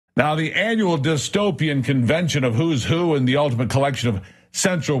Now, the annual dystopian convention of who's who and the ultimate collection of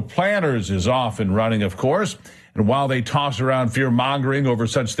central planners is off and running, of course. And while they toss around fear-mongering over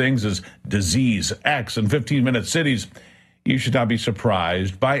such things as disease, X, and 15-minute cities, you should not be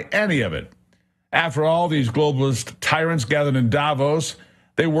surprised by any of it. After all, these globalist tyrants gathered in Davos,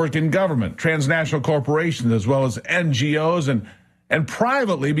 they work in government, transnational corporations, as well as NGOs, and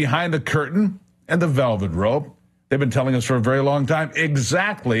privately behind the curtain and the velvet rope. They've been telling us for a very long time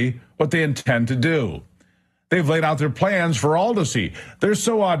exactly what they intend to do. They've laid out their plans for all to see. They're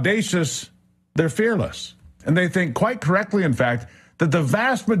so audacious, they're fearless. And they think quite correctly, in fact, that the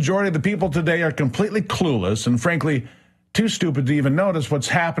vast majority of the people today are completely clueless and, frankly, too stupid to even notice what's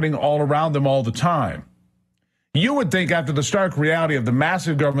happening all around them all the time. You would think after the stark reality of the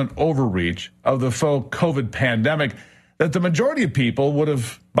massive government overreach of the faux COVID pandemic that the majority of people would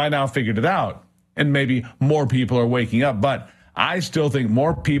have by now figured it out, and maybe more people are waking up. But I still think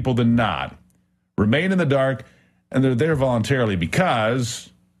more people than not remain in the dark, and they're there voluntarily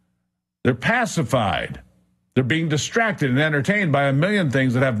because they're pacified. They're being distracted and entertained by a million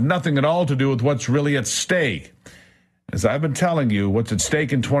things that have nothing at all to do with what's really at stake. As I've been telling you, what's at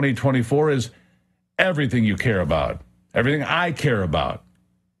stake in 2024 is everything you care about, everything I care about.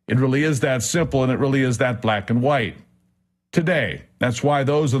 It really is that simple, and it really is that black and white. Today, that's why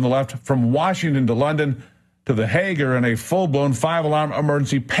those on the left, from Washington to London to The Hague, are in a full-blown five-alarm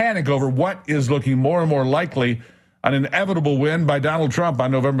emergency panic over what is looking more and more likely an inevitable win by Donald Trump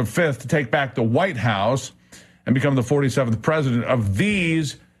on November 5th to take back the White House and become the 47th president of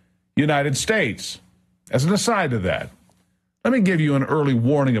these United States. As an aside to that, let me give you an early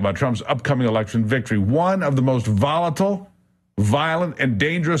warning about Trump's upcoming election victory. One of the most volatile, violent, and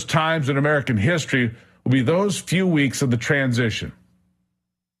dangerous times in American history will be those few weeks of the transition.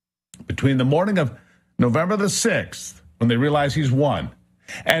 Between the morning of November the 6th, when they realize he's won,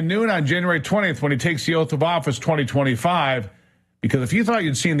 and noon on January 20th, when he takes the oath of office 2025, because if you thought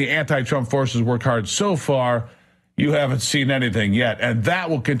you'd seen the anti-Trump forces work hard so far, you haven't seen anything yet. And that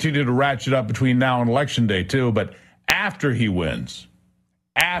will continue to ratchet up between now and Election Day, too. But after he wins,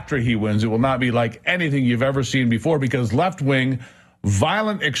 it will not be like anything you've ever seen before, because left-wing,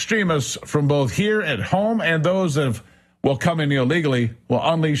 violent extremists from both here at home and those that will come in illegally will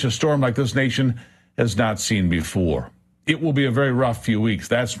unleash a storm like this nation has not seen before. It will be a very rough few weeks.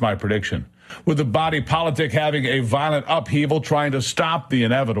 That's my prediction. With the body politic having a violent upheaval trying to stop the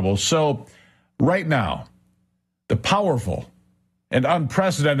inevitable. So right now, the powerful and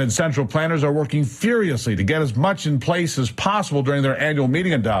unprecedented central planners are working furiously to get as much in place as possible during their annual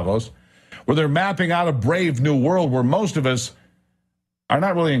meeting in Davos, where they're mapping out a brave new world where most of us are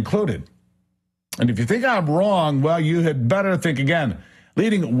not really included. And if you think I'm wrong, well, you had better think again.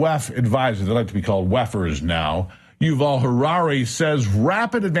 Leading WEF advisors, they like to be called WEFers now, Yuval Harari, says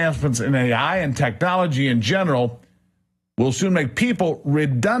rapid advancements in AI and technology in general will soon make people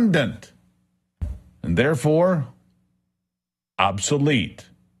redundant and therefore obsolete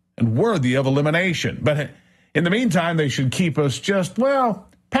and worthy of elimination. But in the meantime, they should keep us just, well,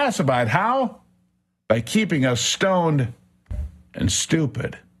 pacified. How? By keeping us stoned and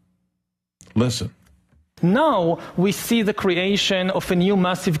stupid. Listen. Now we see the creation of a new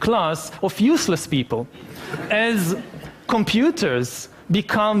massive class of useless people. As computers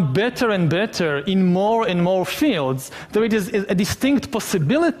become better and better in more and more fields, there is a distinct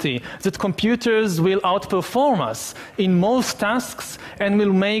possibility that computers will outperform us in most tasks and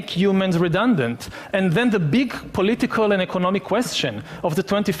will make humans redundant. And then the big political and economic question of the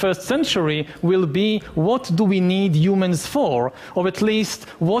 21st century will be, what do we need humans for? Or at least,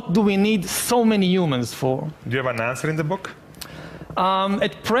 what do we need so many humans for? Do you have an answer in the book?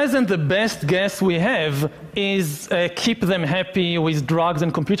 At present, the best guess we have is keep them happy with drugs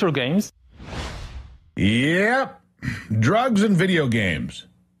and computer games. Yep, drugs and video games.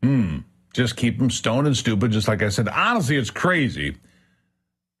 Just keep them stoned and stupid, just like I said. Honestly, it's crazy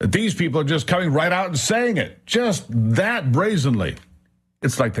that these people are just coming right out and saying it, just that brazenly.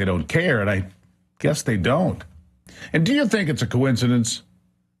 It's like they don't care, and I guess they don't. And do you think it's a coincidence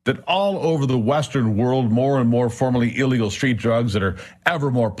that all over the Western world, more and more formerly illegal street drugs that are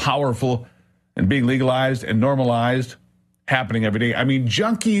ever more powerful and being legalized and normalized, happening every day? I mean,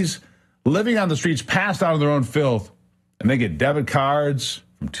 junkies living on the streets, passed out of their own filth, and they get debit cards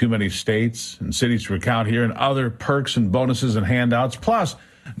from too many states and cities to recount here, and other perks and bonuses and handouts. Plus,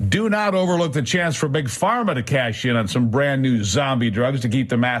 do not overlook the chance for Big Pharma to cash in on some brand new zombie drugs to keep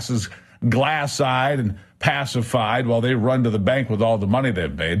the masses glass-eyed and pacified while they run to the bank with all the money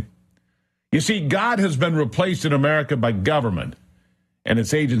they've made. You see, God has been replaced in America by government and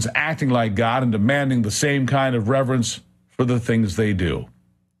its agents acting like God and demanding the same kind of reverence for the things they do.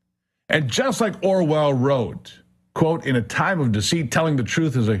 And just like Orwell wrote, quote, in a time of deceit, telling the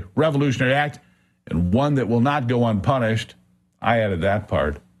truth is a revolutionary act and one that will not go unpunished. I added that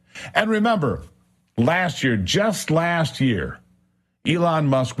part. And remember, last year, just last year, Elon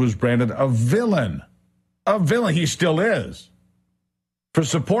Musk was branded a villain. A villain, he still is, for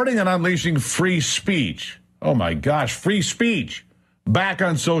supporting and unleashing free speech. Oh my gosh, free speech back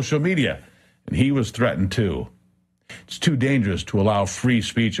on social media. And he was threatened too. It's too dangerous to allow free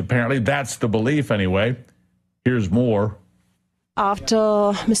speech, apparently. That's the belief anyway. Here's more. After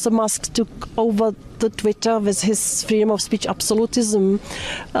Mr. Musk took over the Twitter with his freedom of speech absolutism,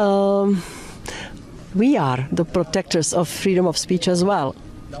 we are the protectors of freedom of speech as well.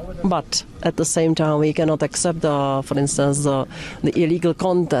 But at the same time, we cannot accept, for instance, the illegal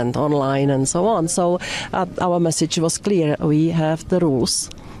content online and so on. So our message was clear. We have the rules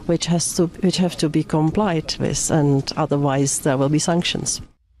which have to be complied with, and otherwise there will be sanctions.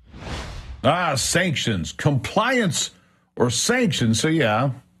 Sanctions, compliance or sanctions. So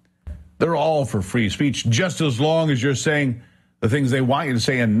yeah, they're all for free speech, just as long as you're saying the things they want you to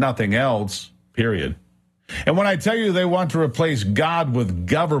say and nothing else, period. And when I tell you they want to replace God with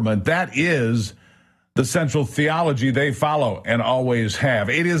government, that is the central theology they follow and always have.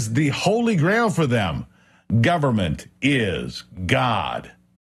 It is the holy grail for them. Government is God.